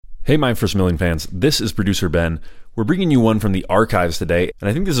Hey, My First Million fans, this is producer Ben. We're bringing you one from the archives today, and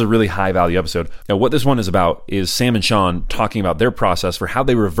I think this is a really high-value episode. Now, what this one is about is Sam and Sean talking about their process for how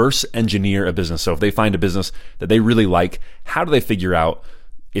they reverse engineer a business. So if they find a business that they really like, how do they figure out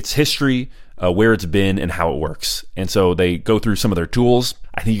its history, where it's been, and how it works? And so they go through some of their tools.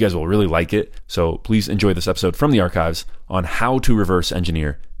 I think you guys will really like it. So please enjoy this episode from the archives on how to reverse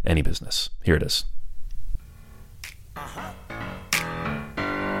engineer any business. Here it is.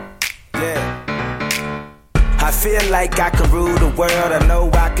 I feel like I can rule the world. I know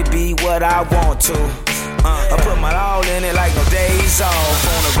I could be what I want to. I put my all in it like no days off.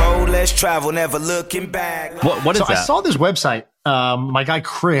 On the road, let's travel, never looking back. What is that? I saw this website. My guy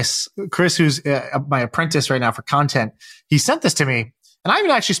Chris, who's my apprentice right now for content, he sent this to me, and I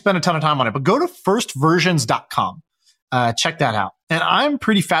haven't actually spent a ton of time on it. But go to firstversions.com. Check that out. And I'm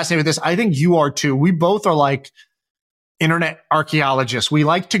pretty fascinated with this. I think you are too. We both are like internet archaeologists. We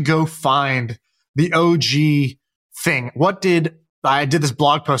like to go find the OG thing. I did this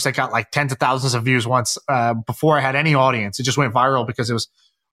blog post that got like tens of thousands of views once before I had any audience. It just went viral because it was,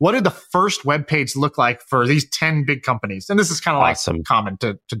 what did the first web page look like for these 10 big companies? And this is kind of like common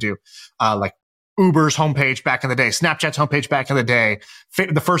to do. Like Uber's homepage back in the day, Snapchat's homepage back in the day,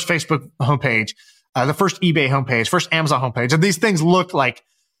 the first Facebook homepage, the first eBay homepage, first Amazon homepage. And these things look like,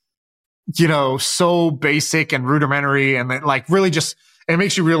 so basic and rudimentary, and like really just, it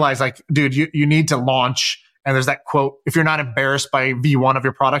makes you realize like, dude, you need to launch. And there's that quote, if you're not embarrassed by V1 of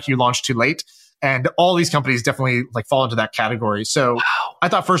your product, you launch too late. And all these companies definitely like fall into that category. So I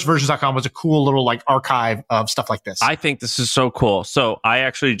thought firstversions.com was a cool little like archive of stuff like this. I think this is so cool. So I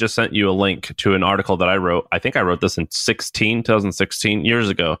actually just sent you a link to an article that I wrote. I think I wrote this in 2016, years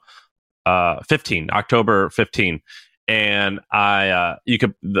ago, October 15. And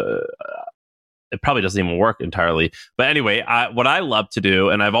it probably doesn't even work entirely. But anyway, what I love to do,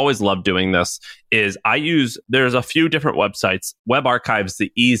 and I've always loved doing this, is there's a few different websites. Web Archive's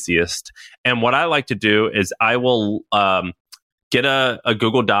the easiest. And what I like to do is I will get a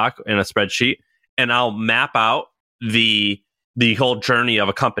Google Doc and a spreadsheet, and I'll map out the whole journey of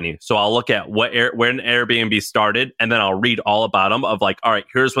a company. So I'll look at when Airbnb started, and then I'll read all about them of like, all right,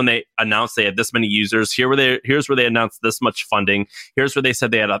 here's when they announced they had this many users. Here's where they announced this much funding. Here's where they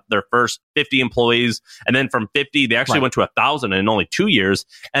said they had their first 50 employees. And then from 50, they actually went to 1,000 in only 2 years.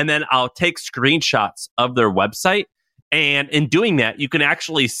 And then I'll take screenshots of their website. And in doing that, you can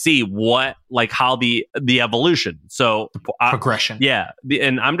actually see how the evolution. So progression. Yeah.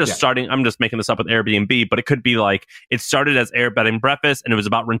 And I'm just making this up with Airbnb, but it could be like, it started as Air Bed and Breakfast, and it was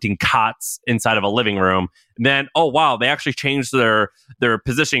about renting cots inside of a living room. And then, oh, wow, they actually changed their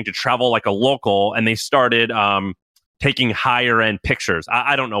positioning to travel like a local, and they started, taking higher end pictures.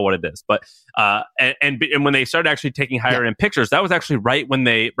 I don't know what it is, but and when they started actually taking higher end pictures, that was actually right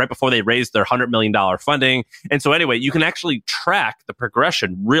before they raised their $100 million funding. And so anyway, you can actually track the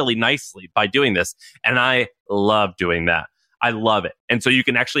progression really nicely by doing this. And I love doing that. I love it. And so you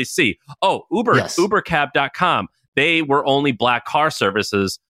can actually see, Ubercab.com, they were only black car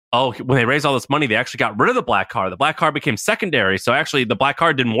services. Oh, when they raised all this money, they actually got rid of the black car. The black car became secondary. So actually the black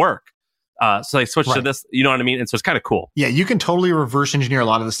car didn't work. So they switched to this, you know what I mean? And so it's kind of cool. Yeah, you can totally reverse engineer a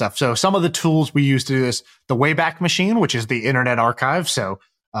lot of the stuff. So some of the tools we use to do this, the Wayback Machine, which is the Internet Archive. So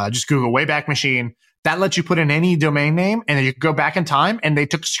just Google Wayback Machine. That lets you put in any domain name, and then you can go back in time, and they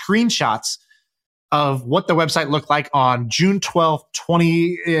took screenshots of what the website looked like on June 12th,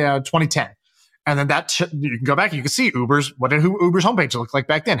 2010. And then you can go back and you can see Uber's homepage look like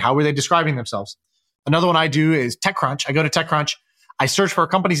back then. How were they describing themselves? Another one I do is TechCrunch. I go to TechCrunch. I search for a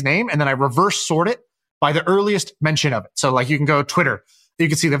company's name, and then I reverse sort it by the earliest mention of it. So like you can go Twitter. You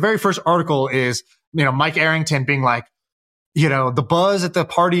can see the very first article is, Mike Arrington being like, the buzz at the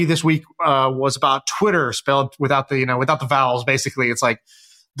party this week was about Twitter spelled without the vowels. Basically, it's like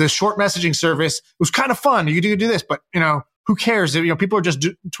the short messaging service. It was kind of fun. You do this, but who cares? People are just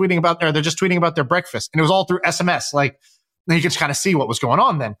tweeting about their breakfast, and it was all through SMS. Like then you can just kind of see what was going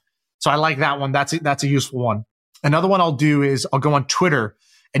on then. So I like that one. That's a useful one. Another one I'll do is I'll go on Twitter,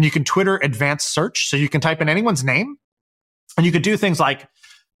 and you can Twitter advanced search. So you can type in anyone's name, and you could do things like,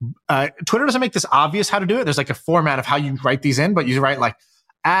 Twitter doesn't make this obvious how to do it. There's like a format of how you write these in, but you write like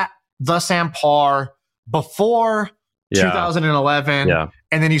at the Sam Parr before 2011. And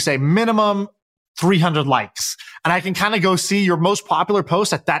then you say minimum 300 likes. And I can kind of go see your most popular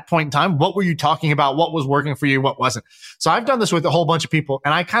posts at that point in time. What were you talking about? What was working for you? What wasn't? So I've done this with a whole bunch of people.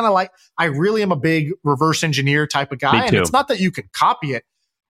 And I really am a big reverse engineer type of guy. And it's not that you can copy it,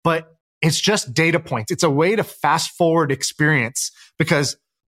 but it's just data points. It's a way to fast forward experience, because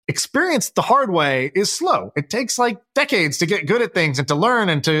experience the hard way is slow. It takes like decades to get good at things and to learn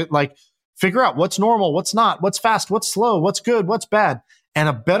and to like figure out what's normal, what's not, what's fast, what's slow, what's good, what's bad. And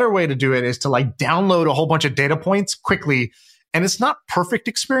a better way to do it is to like download a whole bunch of data points quickly. And it's not perfect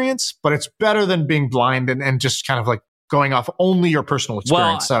experience, but it's better than being blind and just kind of like going off only your personal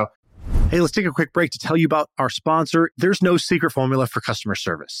experience. Hey, let's take a quick break to tell you about our sponsor. There's no secret formula for customer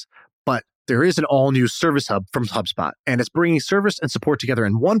service, but there is an all-new Service Hub from HubSpot, and it's bringing service and support together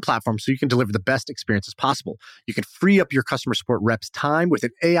in one platform so you can deliver the best experiences possible. You can free up your customer support reps' time with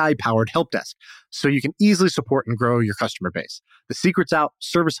an AI-powered help desk so you can easily support and grow your customer base. The secret's out.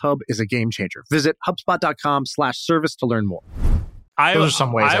 Service Hub is a game changer. Visit HubSpot.com/service to learn more. Those are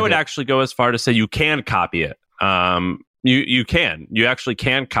some ways I would actually go as far to say you can copy it. You actually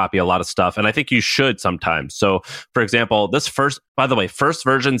can copy a lot of stuff, and I think you should sometimes. So, for example,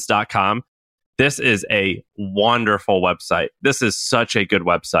 firstversions.com, this is a wonderful website. This is such a good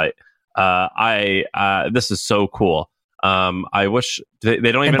website. This is so cool. I wish they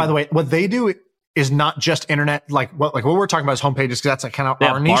don't even. And by the way, what they do is not just internet. Like what we're talking about is homepages, because that's like kind of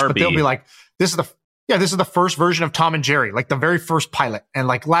our niche. But they'll be like, this is the first version of Tom and Jerry, like the very first pilot. And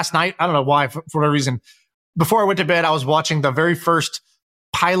like last night, I don't know why, for whatever reason, before I went to bed, I was watching the very first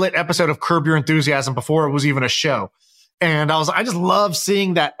pilot episode of Curb Your Enthusiasm before it was even a show. And I just love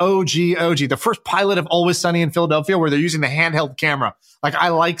seeing that OG, the first pilot of Always Sunny in Philadelphia, where they're using the handheld camera. Like, I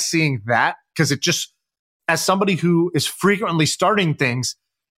like seeing that because it just, as somebody who is frequently starting things,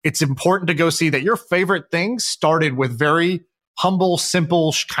 it's important to go see that your favorite things started with very humble,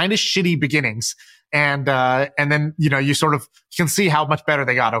 simple, kind of shitty beginnings. And then, you sort of can see how much better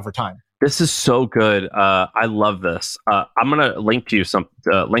they got over time. This is so good. I love this. I'm going to link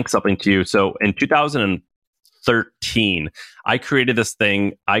something to you. So in 2013, I created this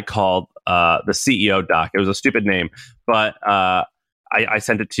thing I called the CEO doc. It was a stupid name, but I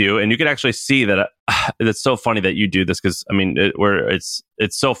sent it to you, and you can actually see that it's so funny that you do this, because I mean, it's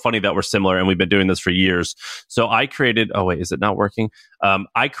so funny that we're similar, and we've been doing this for years. So I created. Oh wait, is it not working?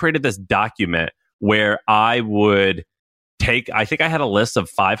 I created this document where I would I think I had a list of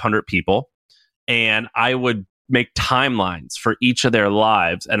 500 people, and I would make timelines for each of their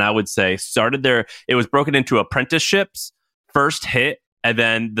lives. And I would say, it was broken into apprenticeships, first hit, and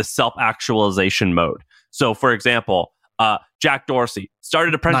then the self-actualization mode. So for example, Jack Dorsey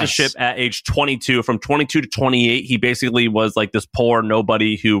started apprenticeship at age 22. From 22 to 28, he basically was like this poor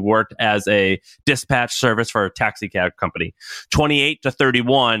nobody who worked as a dispatch service for a taxi cab company. 28 to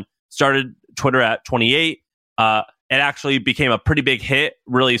 31, started Twitter at 28. It actually became a pretty big hit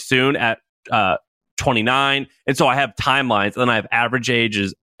really soon at 29. And so I have timelines, and then I have average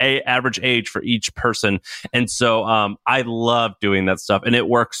age for each person. And so I love doing that stuff, and it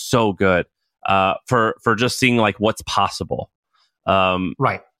works so good for just seeing like what's possible.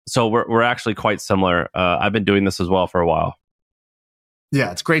 Right. So we're actually quite similar. I've been doing this as well for a while.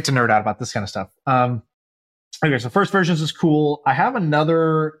 Yeah, it's great to nerd out about this kind of stuff. Okay, so first versions is cool. I have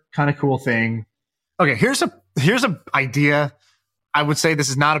another kind of cool thing. Okay, here's a idea. I would say this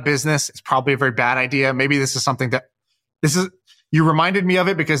is not a business. It's probably a very bad idea. Maybe this is something you reminded me of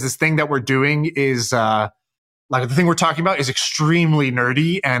it, because this thing that we're doing is like the thing we're talking about is extremely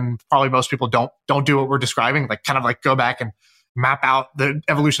nerdy, and probably most people don't do what we're describing, like kind of like go back and map out the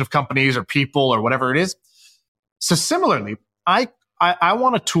evolution of companies or people or whatever it is. So similarly, I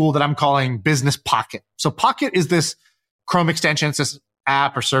want a tool that I'm calling Business Pocket. So Pocket is this Chrome extension. It's this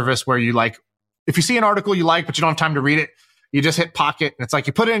app or service where you like, if you see an article you like, but you don't have time to read it, you just hit Pocket, and it's like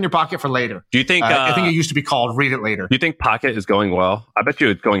you put it in your pocket for later. Do you think? I think it used to be called Read It Later. Do you think Pocket is going well? I bet you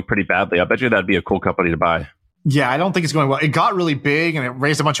it's going pretty badly. I bet you that'd be a cool company to buy. Yeah, I don't think it's going well. It got really big and it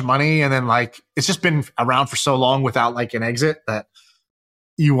raised a bunch of money, and then like it's just been around for so long without like an exit that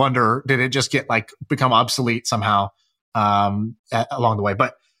you wonder, did it just get like become obsolete somehow along the way?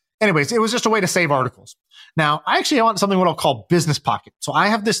 But anyways, it was just a way to save articles. Now, I want something what I'll call Business Pocket. So I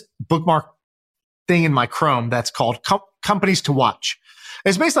have this bookmark thing in my Chrome that's called Companies to Watch.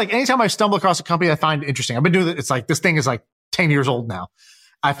 It's basically like anytime I stumble across a company I find interesting, I've been doing it. It's like this thing is like 10 years old now.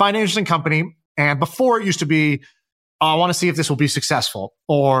 I find an interesting company, and before it used to be, I want to see if this will be successful,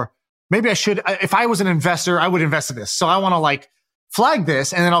 or maybe I should. If I was an investor, I would invest in this. So I want to like flag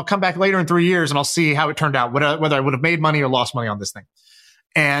this, and then I'll come back later in 3 years and I'll see how it turned out, whether I would have made money or lost money on this thing.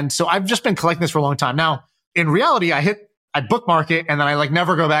 And so I've just been collecting this for a long time. Now, in reality, I bookmark it, and then I like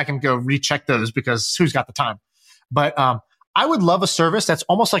never go back and go recheck those, because who's got the time? But I would love a service that's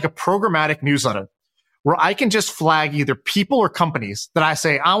almost like a programmatic newsletter, where I can just flag either people or companies that I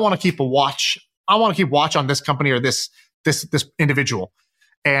say, I want to keep watch on this company or this individual,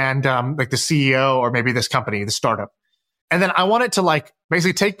 and like the CEO or maybe this company, the startup. And then I want it to like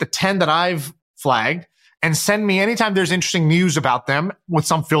basically take the 10 that I've flagged and send me anytime there's interesting news about them with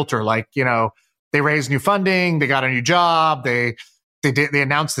some filter, like, you know, they raised new funding, they got a new job, they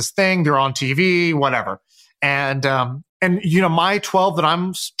announced this thing, they're on TV, whatever. And you know, my 12 that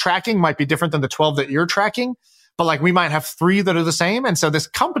I'm tracking might be different than the 12 that you're tracking, but like we might have 3 that are the same. And so this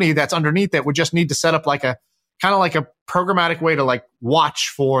company that's underneath it would just need to set up like a kind of like a programmatic way to like watch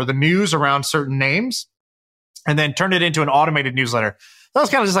for the news around certain names and then turn it into an automated newsletter. That was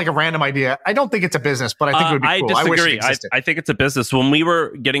kind of just like a random idea. I don't think it's a business, but I think it would be cool. I disagree. I wish it I think it's a business. When we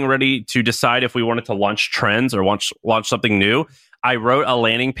were getting ready to decide if we wanted to launch trends or launch something new, I wrote a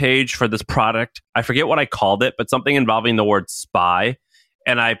landing page for this product. I forget what I called it, but something involving the word spy.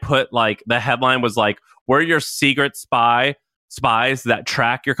 And I put like, the headline was like, we're your secret spies that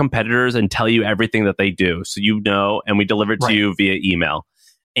track your competitors and tell you everything that they do. So you know, and we deliver it to you via email.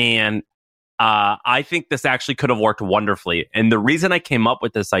 And I think this actually could have worked wonderfully. And the reason I came up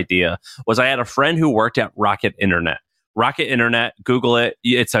with this idea was I had a friend who worked at Rocket Internet. Rocket Internet, Google it.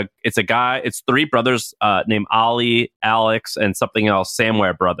 It's a guy. It's 3 brothers named Ali, Alex, and something else,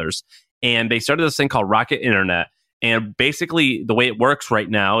 Samware Brothers. And they started this thing called Rocket Internet. And basically, the way it works right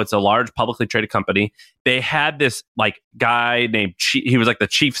now, it's a large publicly traded company. They had this like guy named he was like the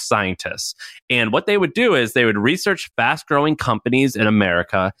chief scientist. And what they would do is they would research fast growing companies in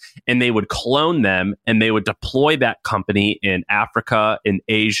America, and they would clone them, and they would deploy that company in Africa, in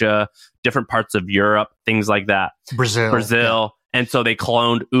Asia, different parts of Europe, things like that. Brazil. Yeah. And so they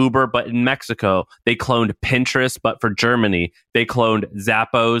cloned Uber, but in Mexico. They cloned Pinterest, but for Germany. They cloned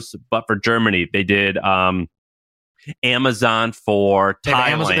Zappos, but for Germany. They did Amazon for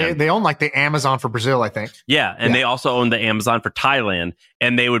Thailand. They own like the Amazon for Brazil, I think. Yeah, and they also own the Amazon for Thailand.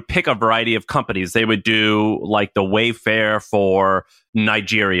 And they would pick a variety of companies. They would do like the Wayfair for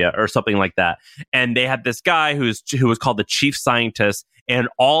Nigeria or something like that. And they had this guy who was called the chief scientist, and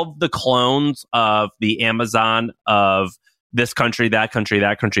all the clones of the Amazon of this country, that country,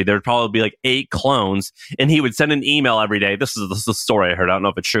 that country. There would probably be like 8 clones, and he would send an email every day. This is the story I heard. I don't know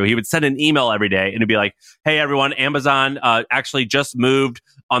if it's true. He would send an email every day, and it'd be like, "Hey everyone, Amazon actually just moved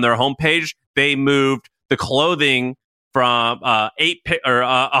on their homepage. They moved the clothing from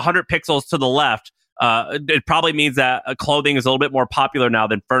 100 pixels to the left. It probably means that clothing is a little bit more popular now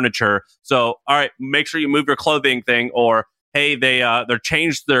than furniture. So, all right, make sure you move your clothing thing." Or, "Hey, they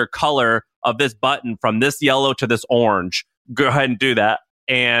changed their color of this button from this yellow to this orange. Go ahead and do that."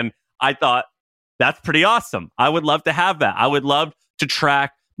 And I thought, that's pretty awesome. I would love to have that. I would love to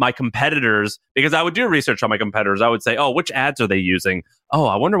track my competitors, because I would do research on my competitors. I would say, oh, which ads are they using? Oh,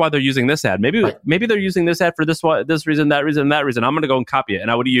 I wonder why they're using this ad. Maybe they're using this ad for this reason, that reason, that reason. I'm going to go and copy it. And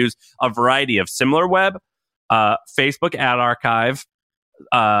I would use a variety of SimilarWeb, Facebook Ad Archive,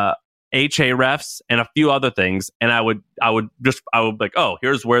 Ahrefs, and a few other things. And I would like, oh,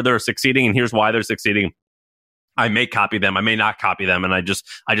 here's where they're succeeding and here's why they're succeeding. I may copy them, I may not copy them, and I just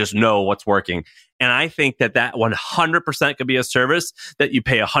know what's working. And I think that 100% could be a service that you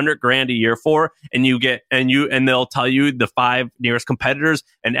pay $100,000 a year for, and you get and they'll tell you the 5 nearest competitors,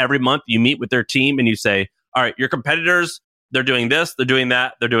 and every month you meet with their team and you say, all right, your competitors, they're doing this, they're doing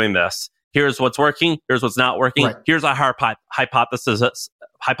that, they're doing this. Here's what's working, here's what's not working. Right. Here's a hypothesis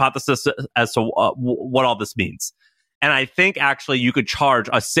as to what all this means. And I think actually you could charge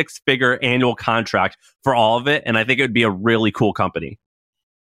a 6-figure annual contract for all of it. And I think it would be a really cool company.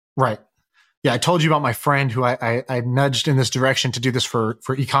 Right. Yeah. I told you about my friend who I nudged in this direction to do this for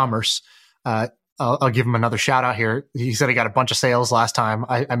e-commerce. I'll give him another shout out here. He said he got a bunch of sales last time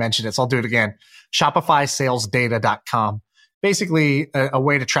I mentioned it. So I'll do it again. ShopifySalesData.com. Basically a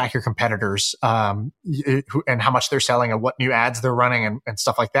way to track your competitors and how much they're selling and what new ads they're running and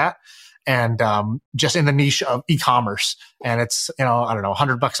stuff like that. And just in the niche of e-commerce, and it's, I don't know,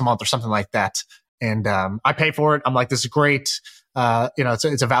 $100 a month or something like that. And I pay for it. I'm like, this is great.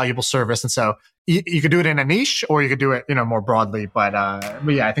 It's a valuable service, and so you could do it in a niche, or you could do it, more broadly. But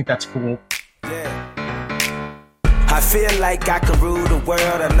yeah, I think that's cool. Yeah. I feel like I could rule the world.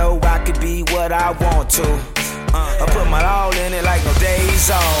 I know I could be what I want to. I put my all in it like no days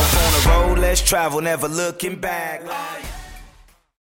off. On the road, let's travel, never looking back.